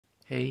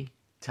Hey,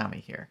 Tommy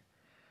here.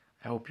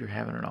 I hope you're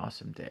having an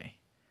awesome day.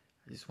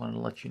 I just wanted to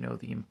let you know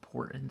the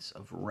importance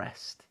of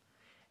rest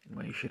and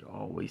why you should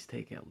always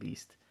take at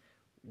least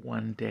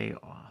one day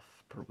off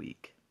per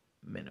week,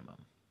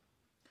 minimum.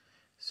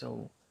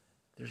 So,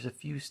 there's a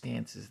few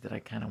stances that I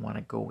kind of want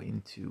to go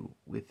into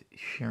with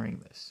sharing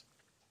this.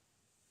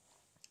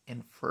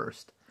 And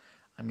first,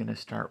 I'm going to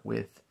start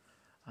with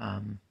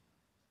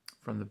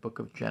from the book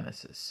of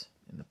Genesis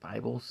in the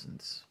Bible,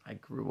 since I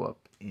grew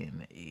up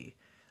in a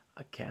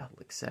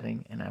Catholic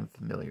setting and I'm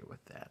familiar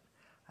with that.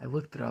 I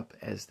looked it up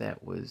as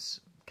that was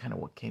kind of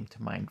what came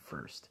to mind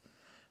first,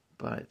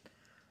 but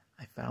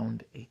I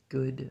found a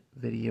good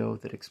video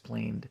that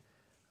explained,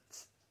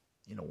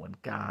 when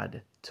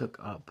God took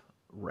up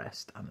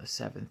rest on the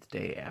seventh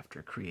day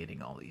after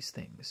creating all these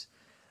things.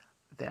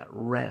 That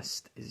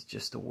rest is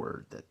just a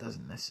word that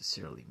doesn't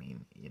necessarily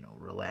mean,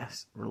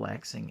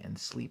 relaxing and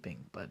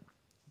sleeping, but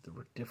there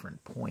were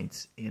different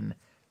points in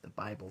the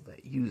Bible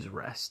that use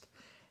rest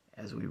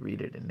as we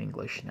read it in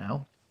English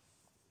now,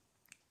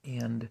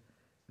 and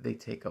they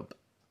take up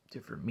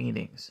different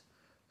meanings.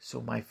 So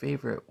my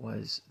favorite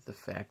was the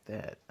fact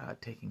that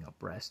taking up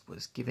rest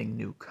was giving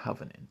new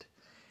covenant,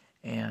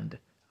 and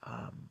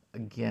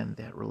again,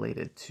 that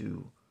related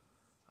to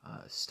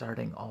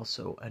starting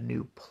also a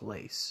new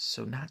place.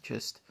 So not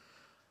just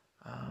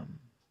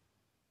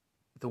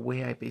the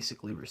way I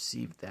basically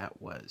received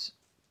that was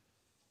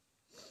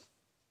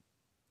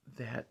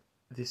that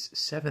this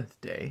seventh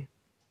day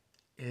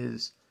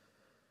is,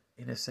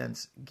 in a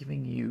sense,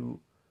 giving you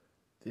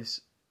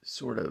this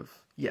sort of,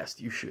 yes,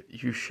 you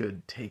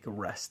should take a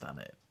rest on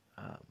it.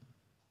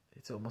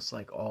 It's almost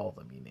like all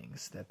the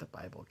meanings that the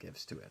Bible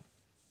gives to it.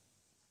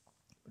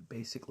 But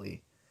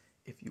basically,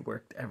 if you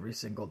worked every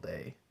single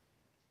day,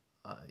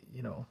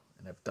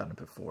 and I've done it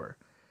before,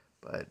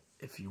 but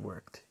if you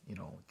worked,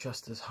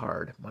 just as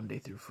hard Monday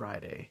through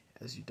Friday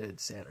as you did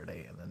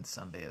Saturday and then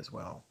Sunday as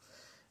well,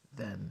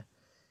 then,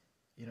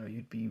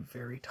 you'd be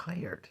very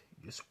tired.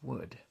 You just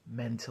would.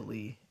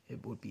 Mentally,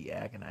 it would be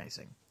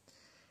agonizing.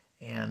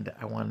 And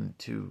I wanted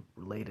to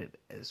relate it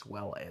as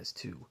well as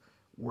to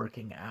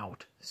working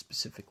out,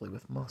 specifically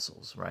with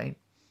muscles, right?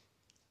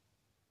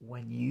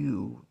 When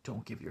you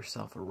don't give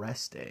yourself a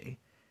rest day,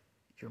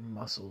 your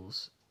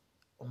muscles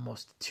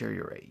almost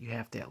deteriorate. You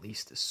have to at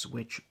least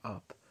switch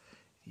up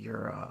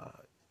your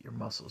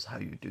muscles, how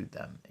you do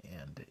them,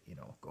 and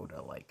go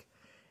to like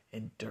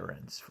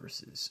endurance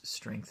versus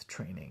strength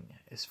training.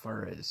 As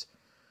far as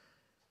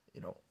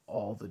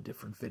all the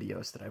different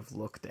videos that I've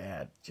looked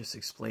at, just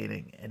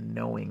explaining and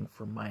knowing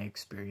from my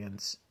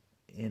experience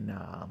in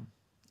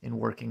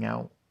working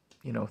out,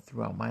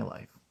 throughout my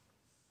life.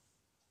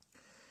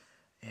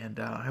 And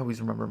I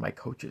always remember my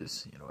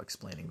coaches,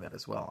 explaining that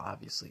as well.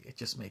 Obviously, it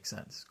just makes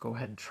sense. Go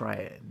ahead and try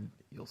it, and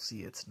you'll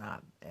see it's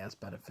not as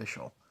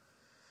beneficial.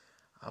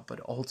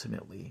 But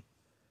ultimately,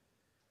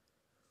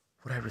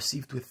 what I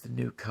received with the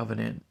new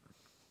covenant,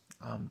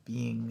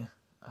 being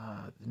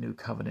the new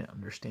covenant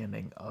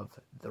understanding of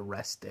the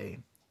rest day,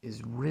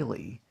 is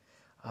really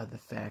the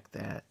fact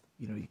that,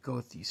 you go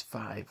with these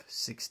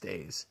 5-6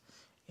 days,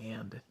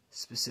 and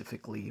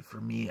specifically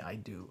for me, I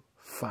do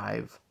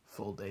 5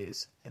 full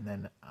days, and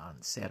then on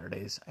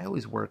Saturdays, I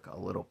always work a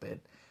little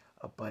bit,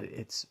 but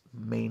it's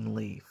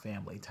mainly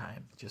family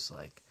time, just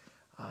like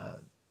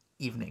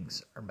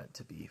evenings are meant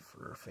to be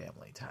for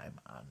family time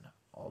on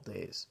all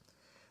days.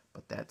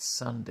 But that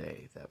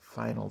Sunday, that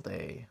final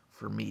day,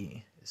 for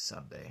me, is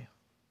Sunday.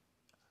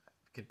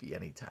 It could be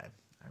any time.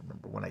 I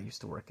remember when I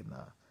used to work in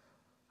the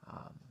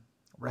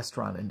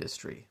restaurant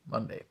industry,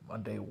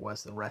 Monday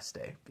was the rest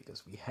day,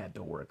 because we had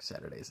to work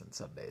Saturdays and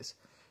Sundays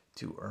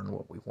to earn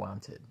what we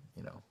wanted,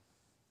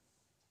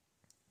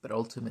 But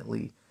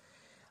ultimately,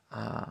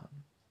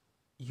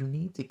 you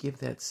need to give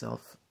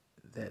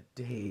that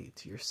day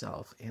to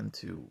yourself and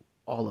to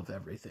all of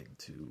everything,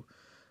 to,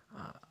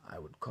 I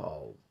would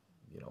call,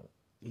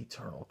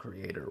 eternal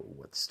creator,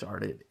 what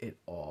started it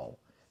all,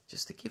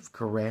 just to give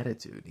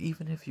gratitude,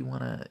 even if you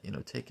want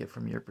to, take it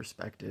from your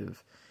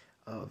perspective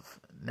of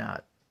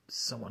not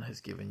someone has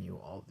given you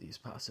all these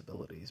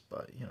possibilities,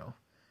 but,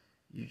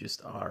 you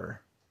just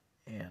are,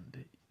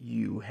 and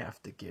you have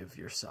to give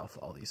yourself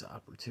all these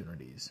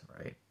opportunities,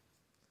 right?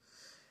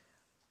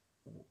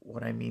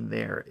 What I mean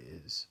there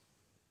is,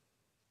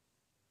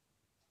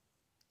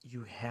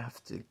 you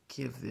have to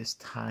give this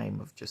time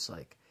of just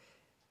like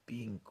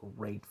being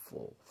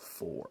grateful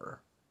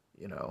for,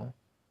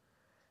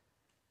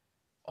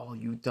 all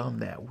you've done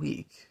that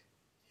week,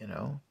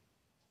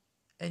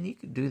 and you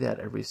could do that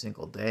every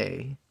single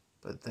day,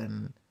 but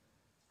then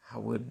how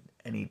would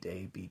any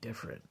day be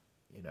different,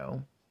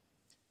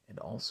 And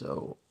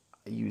also,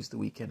 I use the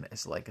weekend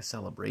as like a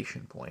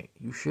celebration point.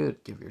 You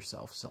should give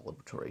yourself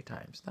celebratory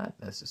times, not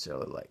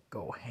necessarily like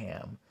go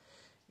ham,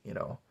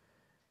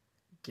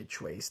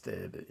 get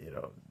wasted,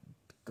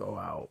 go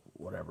out,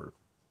 whatever.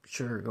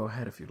 Sure, go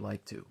ahead if you'd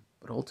like to,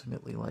 but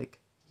ultimately, like,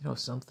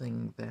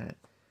 something that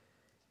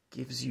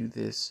gives you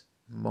this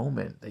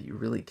moment that you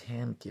really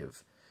can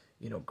give,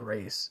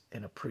 grace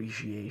and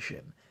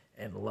appreciation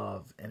and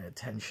love and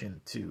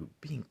attention to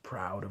being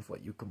proud of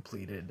what you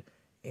completed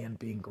and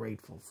being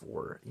grateful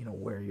for,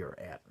 where you're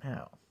at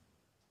now.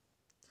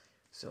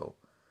 So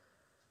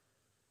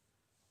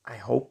I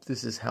hope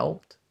this has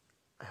helped.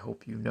 I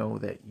hope you know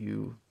that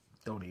you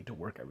don't need to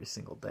work every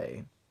single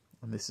day.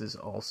 And this is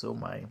also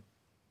my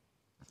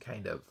I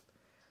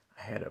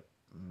had a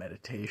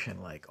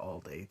meditation like all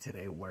day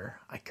today where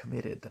I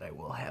committed that I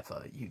will have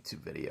a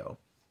YouTube video,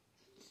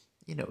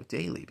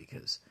 daily,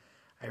 because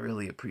I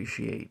really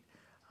appreciate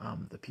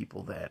the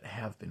people that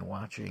have been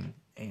watching,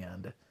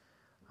 and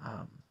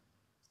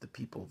the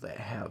people that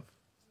have,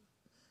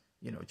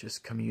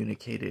 just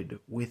communicated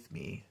with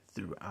me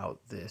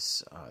throughout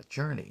this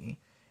journey.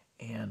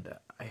 And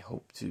I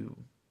hope to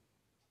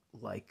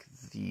like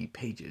the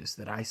pages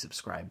that I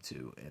subscribe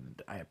to,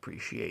 and I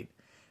appreciate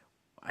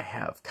I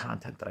have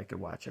content that I could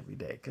watch every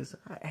day because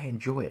I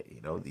enjoy it,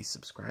 these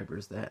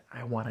subscribers that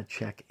I want to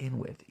check in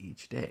with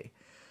each day.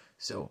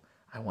 So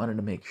I wanted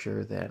to make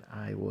sure that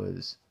I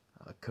was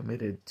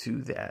committed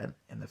to that,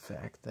 and the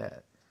fact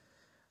that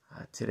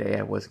today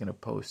I was going to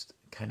post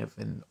kind of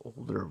an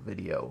older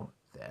video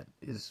that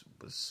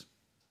was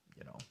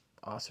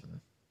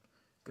awesome,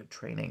 good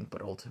training,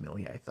 but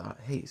ultimately I thought,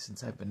 hey,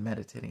 since I've been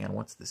meditating on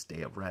what's this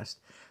day of rest,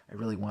 I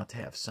really want to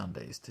have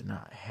Sundays to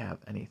not have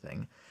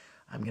anything.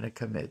 I'm going to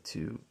commit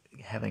to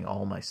having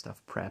all my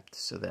stuff prepped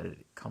so that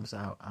it comes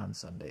out on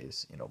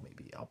Sundays.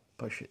 Maybe I'll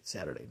push it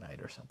Saturday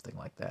night or something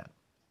like that.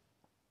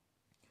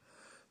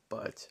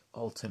 But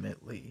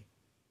ultimately,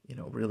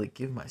 really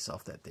give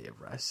myself that day of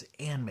rest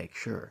and make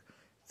sure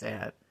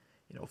that,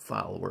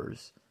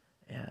 followers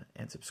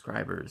and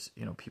subscribers,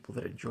 people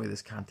that enjoy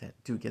this content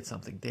do get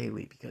something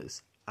daily,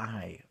 because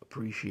I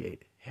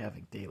appreciate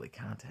having daily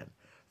content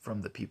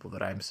from the people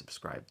that I'm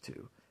subscribed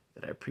to,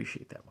 that I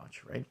appreciate that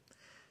much, right?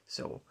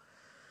 So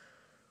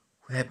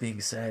with that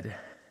being said,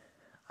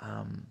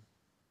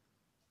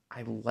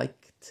 I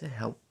like to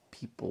help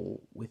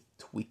people with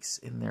tweaks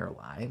in their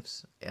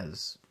lives,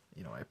 as,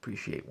 I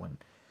appreciate when,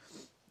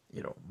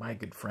 my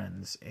good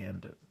friends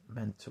and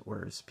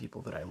mentors,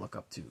 people that I look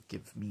up to,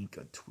 give me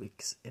good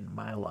tweaks in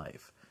my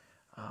life.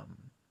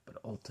 But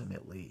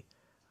ultimately,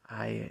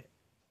 I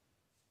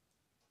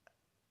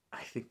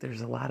think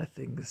there's a lot of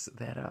things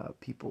that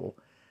people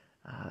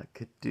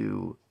could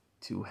do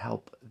to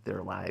help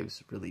their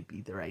lives really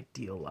be their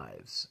ideal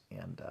lives.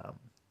 And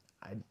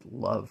I'd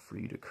love for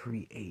you to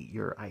create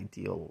your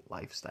ideal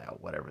lifestyle,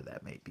 whatever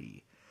that may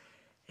be.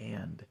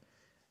 And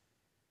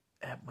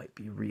that might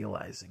be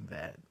realizing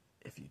that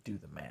if you do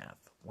the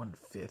math,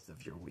 1/5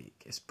 of your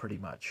week is pretty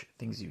much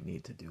things you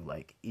need to do,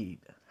 like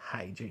eat,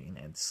 hygiene,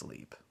 and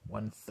sleep.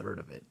 1/3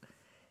 of it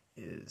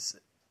is,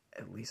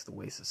 at least the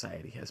way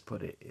society has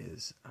put it,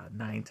 is a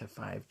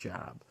 9-to-5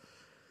 job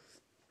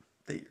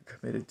that you're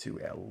committed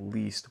to at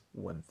least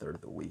 1/3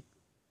 of the week,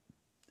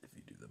 if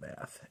you do the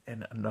math.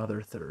 And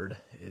another third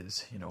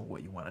is,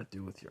 what you want to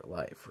do with your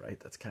life, right?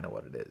 That's kind of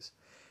what it is.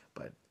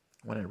 But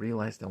when I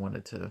realized I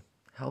wanted to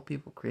help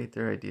people create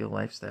their ideal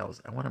lifestyles,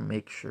 I want to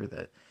make sure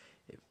that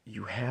if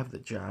you have the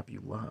job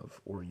you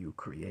love, or you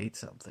create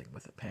something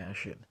with a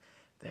passion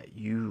that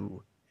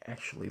you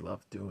actually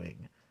love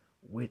doing,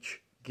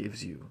 which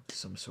gives you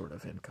some sort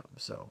of income.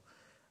 So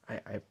I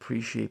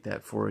appreciate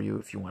that for you.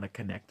 If you want to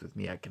connect with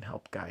me, I can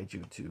help guide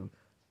you to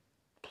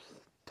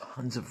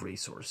tons of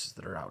resources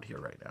that are out here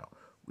right now.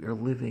 We are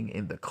living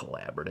in the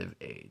collaborative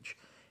age.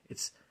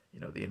 It's,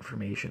 the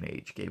information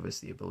age gave us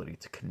the ability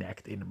to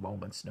connect in a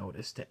moment's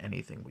notice to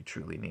anything we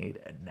truly need.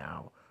 And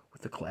now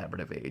with the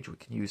collaborative age, we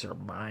can use our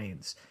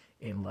minds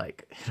in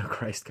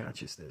Christ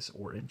consciousness,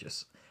 or in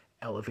just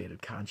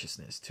elevated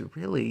consciousness, to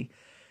really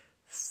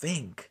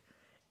think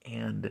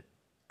and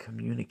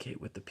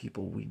communicate with the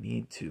people we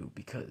need to,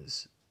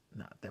 because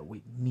not that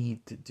we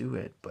need to do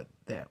it, but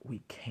that we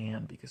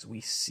can, because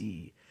we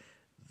see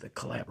the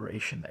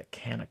collaboration that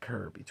can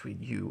occur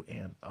between you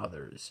and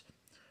others.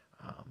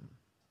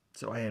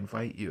 So I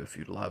invite you, if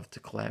you'd love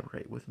to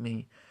collaborate with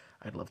me,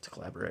 I'd love to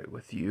collaborate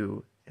with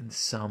you in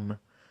some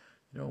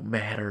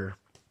matter,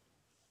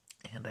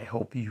 and I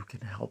hope you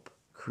can help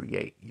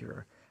create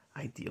your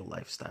ideal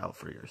lifestyle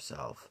for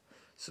yourself.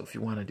 So if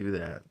you want to do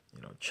that,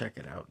 check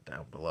it out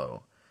down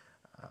below.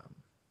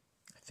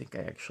 I think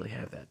I actually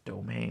have that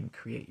domain,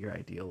 Create Your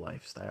Ideal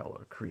Lifestyle,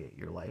 or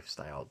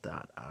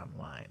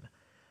createyourlifestyle.online.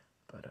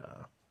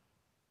 But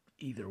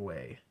either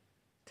way,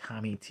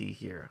 Tommy T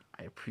here.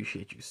 I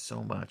appreciate you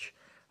so much.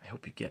 I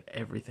hope you get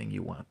everything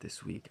you want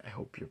this week. I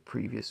hope your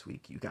previous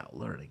week you got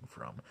learning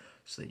from,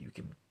 so that you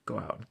can go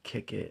out and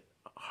kick it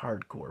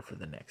hardcore for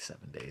the next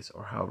 7 days,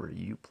 or however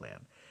you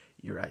plan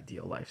your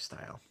ideal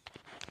lifestyle.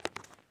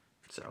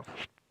 So,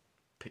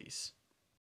 peace.